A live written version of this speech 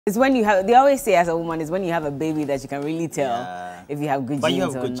It's when you have, they always say as a woman, it's when you have a baby that you can really tell if you have good genes you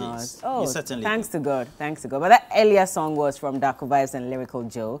have or good not. genes. Oh, you certainly thanks do. to God, thanks to God. But that earlier song was from Darko Vibes and Lyrical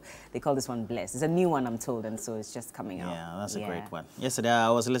Joe. They call this one Blessed. It's a new one, I'm told, and so it's just coming out. Yeah, that's a great one. Yesterday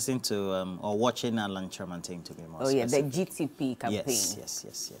I was listening to, or watching Alan Tremontaine to be more specific. The GTP campaign.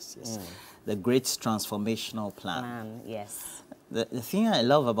 Yes. The Great Transformational Plan. Yes. The thing I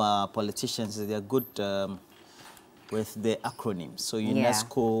love about politicians is they're good with the acronyms. So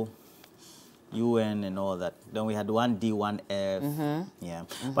UNESCO, UN and all that. Then we had 1D, 1F. Yeah.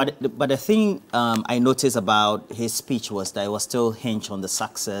 But the thing I noticed about his speech was that it was still hinged on the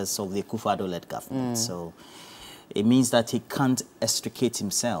success of the Akufo-Addo-led government. So it means that he can't extricate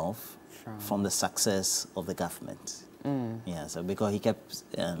himself from the success of the government. Yeah, so because he kept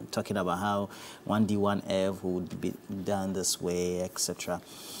talking about how 1D, 1F would be done this way, etc.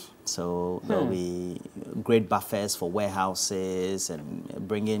 So there'll be great buffers for warehouses and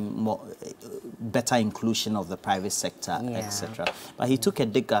bringing more, better inclusion of the private sector, etc. But he took a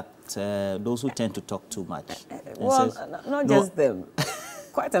dig at those who tend to talk too much. Well, says, not just them.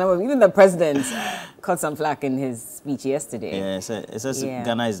 Quite a number of, even the president caught some flack in his speech yesterday. Yeah, it says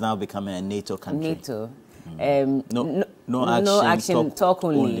Ghana is now becoming a NATO country. NATO. No action, talk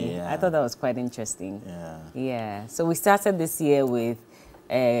only. I thought that was quite interesting. Yeah. So we started this year with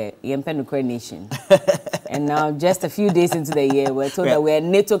Yempenukwe Nation. And now, just a few days into the year, we're told that we're a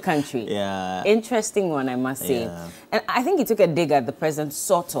NATO country. Yeah. Interesting one, I must say. And I think he took a dig at the president,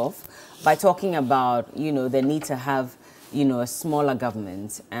 sort of, by talking about, you know, the need to have, you know, a smaller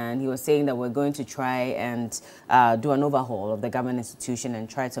government. And he was saying that we're going to try and do an overhaul of the government institution and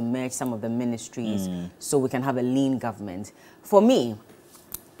try to merge some of the ministries so we can have a lean government. For me,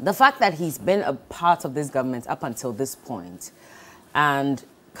 the fact that he's been a part of this government up until this point, and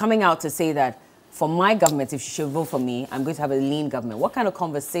coming out to say that for my government, if you should vote for me, I'm going to have a lean government. What kind of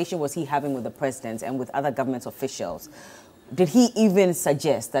conversation was he having with the president and with other government officials? Did he even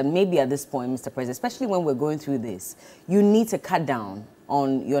suggest that maybe at this point, Mr. President, especially when we're going through this, you need to cut down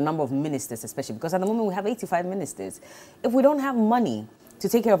on your number of ministers, especially because at the moment we have 85 ministers. If we don't have money to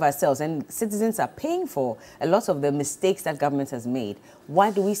take care of ourselves and citizens are paying for a lot of the mistakes that government has made,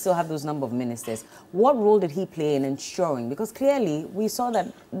 why do we still have those number of ministers? What role did he play in ensuring? Because clearly we saw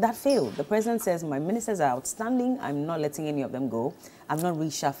that that failed. The president says, my ministers are outstanding. I'm not letting any of them go. I'm not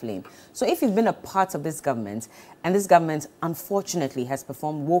reshuffling. So if you've been a part of this government, and this government unfortunately has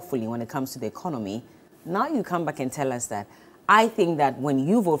performed woefully when it comes to the economy, now you come back and tell us that I think that when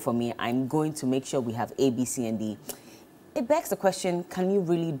you vote for me, I'm going to make sure we have A, B, C, and D. It begs the question, can you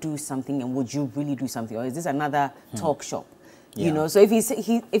really do something, and would you really do something? Or is this another talk shop? You know, so if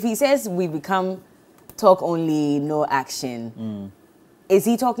he says we become talk only, no action, is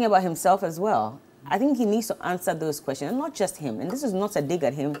he talking about himself as well? I think he needs to answer those questions, and not just him. And this is not a dig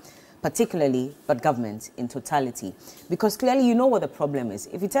at him particularly, but government in totality. Because clearly you know what the problem is.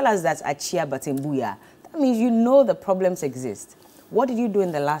 If you tell us that's Achia Batimbuya, that means you know the problems exist. What did you do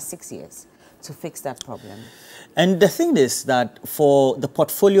in the last 6 years to fix that problem? And the thing is that for the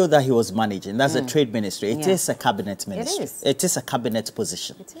portfolio that he was managing, that's the trade ministry, it is a cabinet ministry. It is a cabinet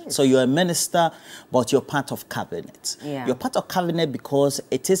position. So you're a minister, but you're part of cabinet. You're part of cabinet because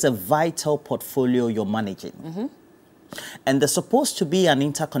it is a vital portfolio you're managing. And there's supposed to be an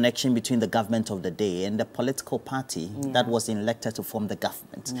interconnection between the government of the day and the political party that was elected to form the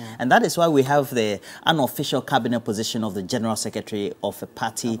government. And that is why we have the unofficial cabinet position of the general secretary of a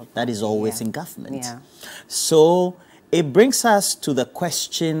party that is always in government. So it brings us to the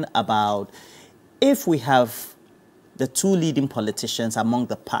question about if we have the two leading politicians among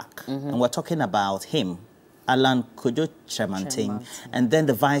the pack, and we're talking about him, Alan Tremontaine, and then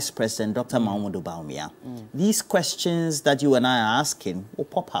the Vice President, Dr. Mahmoud Bawumia. These questions that you and I are asking will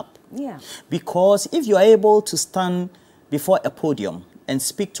pop up. Because if you are able to stand before a podium and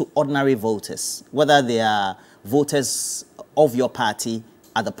speak to ordinary voters, whether they are voters of your party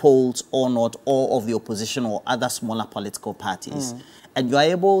at the polls or not, or of the opposition or other smaller political parties, and you are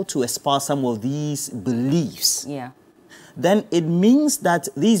able to espouse some of these beliefs, then it means that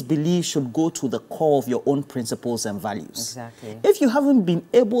these beliefs should go to the core of your own principles and values. If you haven't been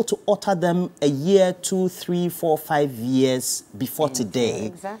able to utter them a year, 2, 3, 4, 5 years before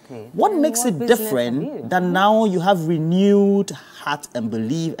today, what makes it different that now you have renewed heart and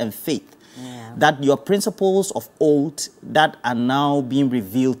belief and faith that your principles of old that are now being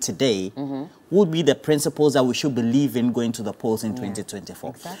revealed today would be the principles that we should believe in going to the polls in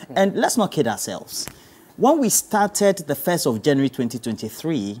 2024. And let's not kid ourselves. When we started the 1st of January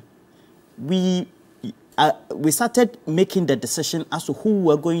 2023, we we started making the decision as to who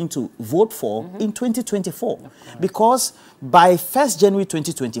we're going to vote for in 2024. Because by 1st January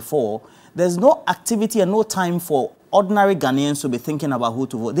 2024, there's no activity and no time for ordinary Ghanaians to be thinking about who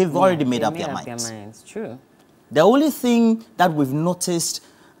to vote. They've already made up their minds. True. The only thing that we've noticed,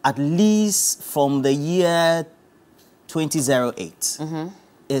 at least from the year 2008,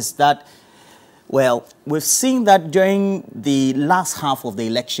 is that, well, we've seen that during the last half of the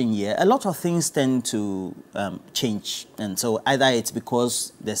election year, a lot of things tend to change. And so either it's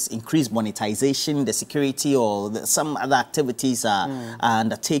because there's increased monetization, the security, or some other activities are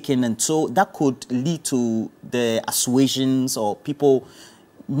undertaken. And so that could lead to the assuasions or people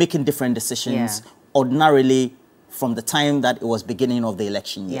making different decisions ordinarily from the time that it was beginning of the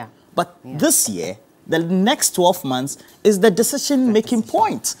election year. But this year, the next 12 months is the decision-making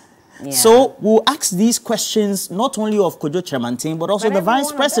point. So we'll ask these questions not only of Kojo Chairmantin, but also the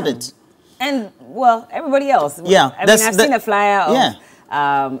Vice President. And, well, everybody else. I mean, I've seen a flyer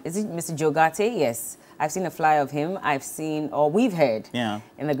of, is it Mr. Jogate? Yes. I've seen a flyer of him. I've seen, or we've heard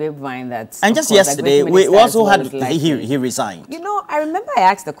in the grapevine that... And just yesterday, we also had, he resigned. You know, I remember I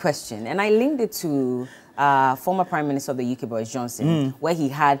asked the question, and I linked it to former Prime Minister of the UK, Boris Johnson, where he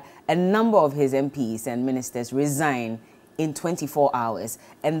had a number of his MPs and ministers resign in 24 hours.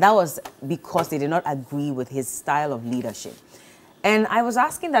 And that was because they did not agree with his style of leadership. And I was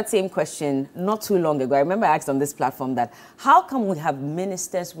asking that same question not too long ago. I remember I asked on this platform that how come we have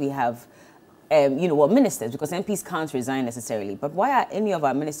ministers, we have, ministers, because MPs can't resign necessarily, but why are any of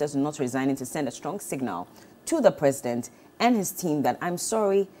our ministers not resigning to send a strong signal to the president and his team that, I'm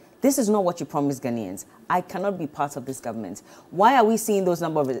sorry, this is not what you promised Ghanaians. I cannot be part of this government. Why are we seeing those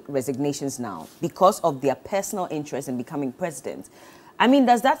number of resignations now? Because of their personal interest in becoming president. I mean,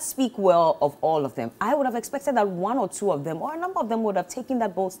 does that speak well of all of them? I would have expected that one or two of them, or a number of them, would have taken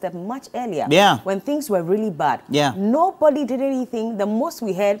that bold step much earlier. When things were really bad. Nobody did anything. The most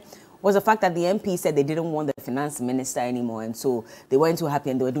we heard was the fact that the MP said they didn't want the finance minister anymore, and so they weren't too happy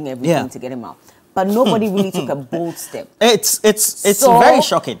and they were doing everything to get him out. But nobody really took a bold step. It's so, very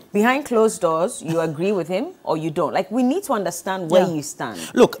shocking. Behind closed doors, you agree with him or you don't. Like, we need to understand where you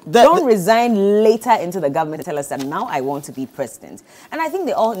stand. Look, don't resign later into the government and tell us that now I want to be president. And I think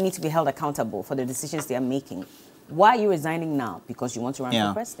they all need to be held accountable for the decisions they are making. Why are you resigning now? Because you want to run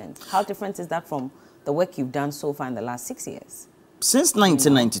for president. How different is that from the work you've done so far in the last 6 years? Since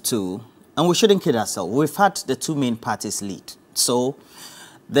 1992, and we shouldn't kid ourselves, we've had the two main parties lead. So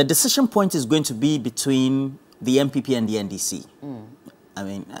the decision point is going to be between the MPP and the NDC. I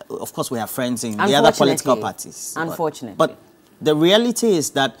mean, of course, we have friends in the other political parties. Unfortunately. But the reality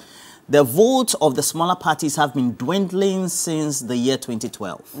is that the votes of the smaller parties have been dwindling since the year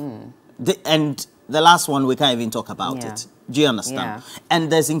 2012. And the last one, we can't even talk about it. Do you understand? And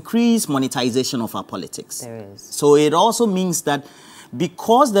there's increased monetization of our politics. There is. So it also means that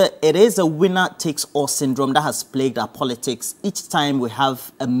because it is a winner-takes-all syndrome that has plagued our politics, each time we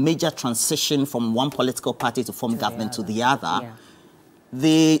have a major transition from one political party to form government to the other,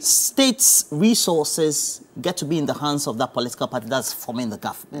 the state's resources get to be in the hands of that political party that's forming the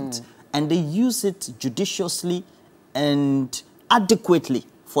government. And they use it judiciously and adequately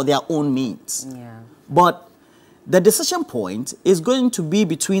for their own means. But the decision point is going to be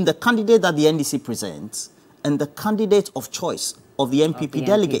between the candidate that the NDC presents and the candidate of choice of the MPP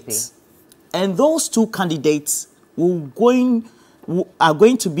delegates. And those two candidates are going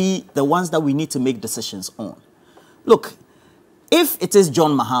to be the ones that we need to make decisions on. Look, if it is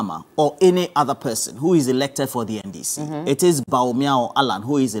John Mahama or any other person who is elected for the NDC, it is Baumia or Alan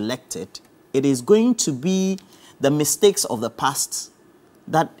who is elected, it is going to be the mistakes of the past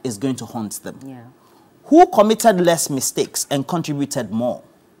that is going to haunt them. Who committed less mistakes and contributed more?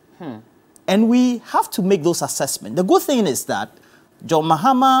 And we have to make those assessments. The good thing is that John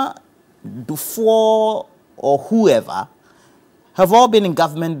Mahama, Dufour, or whoever have all been in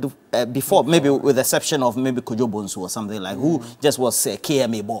government before, maybe with the exception of maybe Kojo Bonsu or something like, who just was a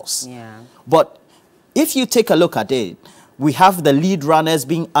KMA boss. But if you take a look at it, we have the lead runners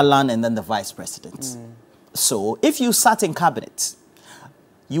being Alan and then the vice president. So if you sat in cabinet,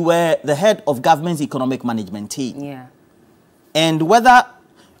 you were the head of government's economic management team. And whether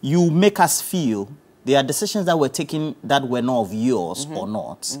you make us feel there are decisions that were taken that were not of yours or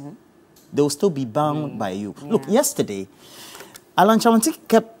not, they will still be bound by you. Look, yesterday, Alan Chamantik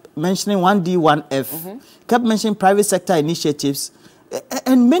kept mentioning 1D, 1F, kept mentioning private sector initiatives,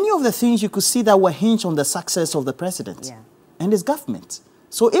 and many of the things you could see that were hinged on the success of the president and his government.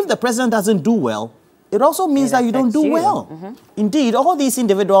 So if the president doesn't do well, it also means that you don't do well. Indeed, all these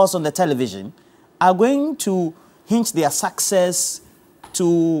individuals on the television are going to hinge their success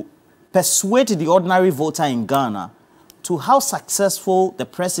to persuade the ordinary voter in Ghana to how successful the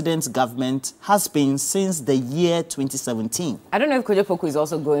president's government has been since the year 2017. I don't know if Kojo Poku is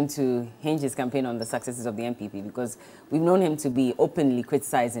also going to hinge his campaign on the successes of the MPP, because we've known him to be openly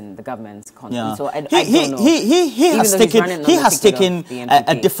criticizing the government's conduct. Yeah. So I don't know. He has taken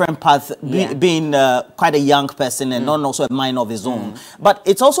a different path, being quite a young person and not also a mind of his own. But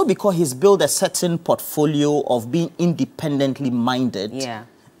it's also because he's built a certain portfolio of being independently minded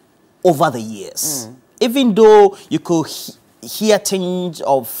over the years. Even though you could hear things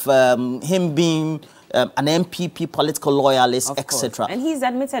of him being an MPP political loyalist, etc. And he's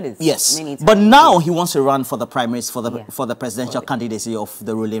admitted it. Yes, many times. But now he wants to run for the primaries for the presidential candidacy of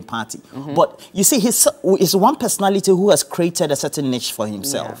the ruling party. But you see, he's one personality who has created a certain niche for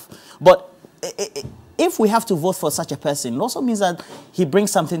himself. But if we have to vote for such a person, it also means that he brings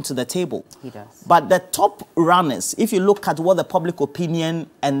something to the table. He does. But the top runners, if you look at what the public opinion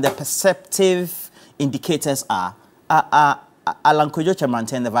and the perceptive indicators are Alan Kojo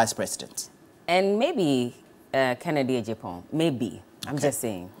Chemanten, the vice president. And maybe Kennedy Ejapon. Maybe. I'm just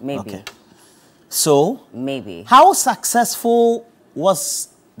saying. Maybe. Okay. So, maybe. How successful was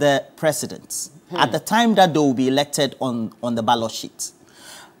the president at the time that they will be elected on the ballot sheet?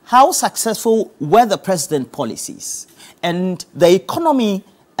 How successful were the president policies? And the economy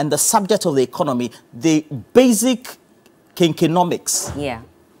and the subject of the economy, the basic kinkonomics. Yeah.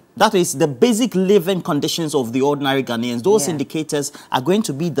 That is the basic living conditions of the ordinary Ghanaians. Those indicators are going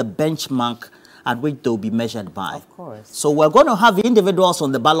to be the benchmark at which they'll be measured by. Of course. So we're going to have individuals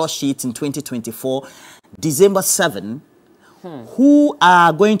on the ballot sheet in 2024, December 7, who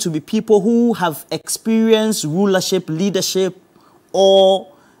are going to be people who have experienced rulership, leadership,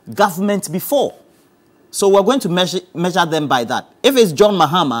 or government before. So we're going to measure them by that. If it's John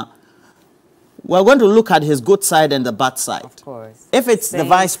Mahama, we're going to look at his good side and the bad side. Of course. If it's the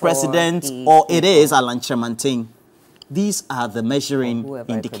vice president or it is Alan Chemanten, these are the measuring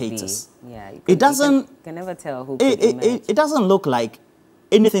indicators. It doesn't. You can never tell who it doesn't look like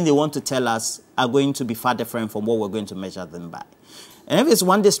anything they want to tell us are going to be far different from what we're going to measure them by. And if it's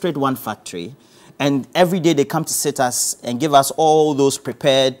one district, one factory, and every day they come to sit us and give us all those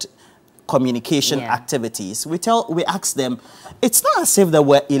prepared communication activities, we ask them, it's not as if that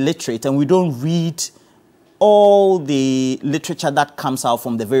we're illiterate and we don't read all the literature that comes out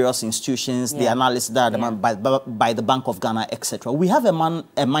from the various institutions, the analysis that are by the Bank of Ghana, etc. We have a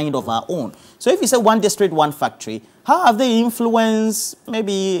mind of our own. So if you say one district, one factory, how have they influenced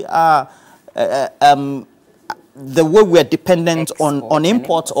maybe the way we're dependent on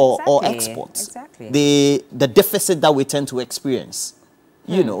imports or exports? Exactly. The deficit that we tend to experience.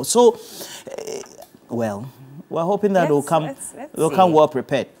 You know, so, well, we're hoping that they'll come well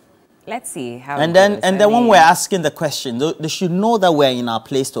prepared. Let's see how. And then when we're asking the question, they should know that we're in our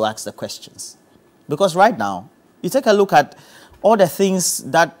place to ask the questions, because right now, you take a look at all the things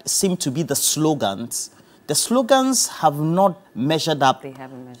that seem to be the slogans. The slogans have not measured up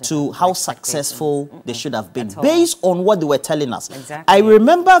to how successful they should have been, based on what they were telling us. Exactly. I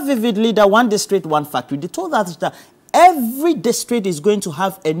remember vividly that one district, one factory. They told us that every district is going to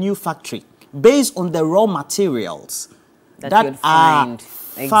have a new factory based on the raw materials that are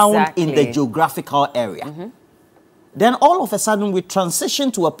found in the geographical area. Then all of a sudden we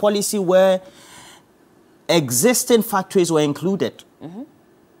transitioned to a policy where existing factories were included.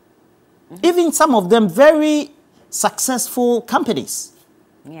 Even some of them very successful companies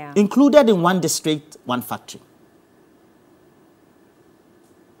included in one district, one factory.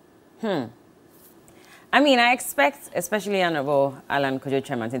 I mean, I expect, especially Honorable Alan Kojo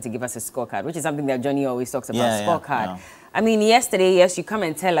Chemanten, to give us a scorecard, which is something that Johnny always talks about, scorecard. I mean, yesterday, yes, you come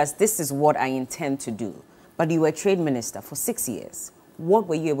and tell us, this is what I intend to do. But you were trade minister for 6 years. What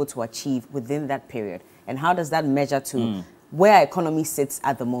were you able to achieve within that period? And how does that measure to where our economy sits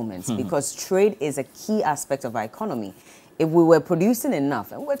at the moment? Because trade is a key aspect of our economy. If we were producing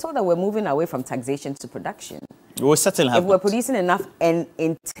enough, and we're told that we're moving away from taxation to production. We'll certainly have if we're producing enough and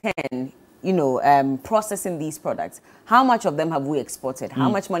in turn, you know, processing these products, how much of them have we exported? How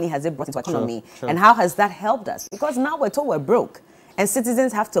much money has it brought into our economy? And how has that helped us? Because now we're told we're broke and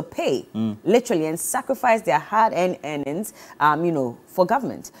citizens have to pay, literally, and sacrifice their hard-earned earnings, you know, for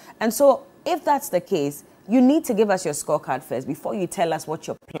government. And so if that's the case, you need to give us your scorecard first before you tell us what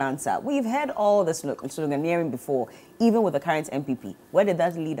your plans are. We've heard all this sloganeering before, even with the current MPP. Where did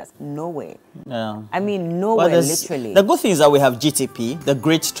that lead us? Nowhere. Yeah. I mean, nowhere, literally. The good thing is that we have GTP, the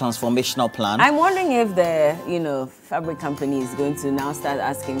Great Transformational Plan. I'm wondering if the, you know, fabric company is going to now start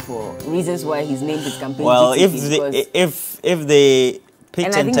asking for reasons why he's named his company well, GTP. if they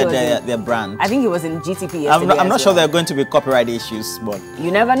patented their brand. I think he was in GTP yesterday. I'm not sure there are going to be copyright issues, but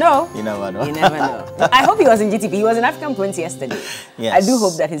you never know. You never know. You never know. I hope he was in GTP. He was in African Prince yesterday. Yes. I do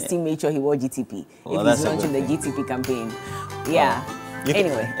hope that his team made sure he wore GTP well, if he's launching the GTP campaign. Yeah.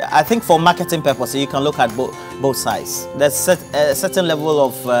 Anyway, I think for marketing purposes, you can look at both sides. There's a certain level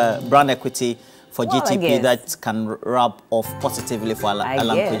of brand equity for GTP that can rub off positively for Alan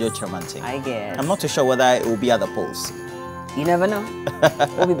Kwadwo Kyerematen. I guess. I'm not too sure whether it will be at the polls. You never know.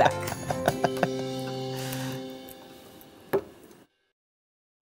 We'll be back.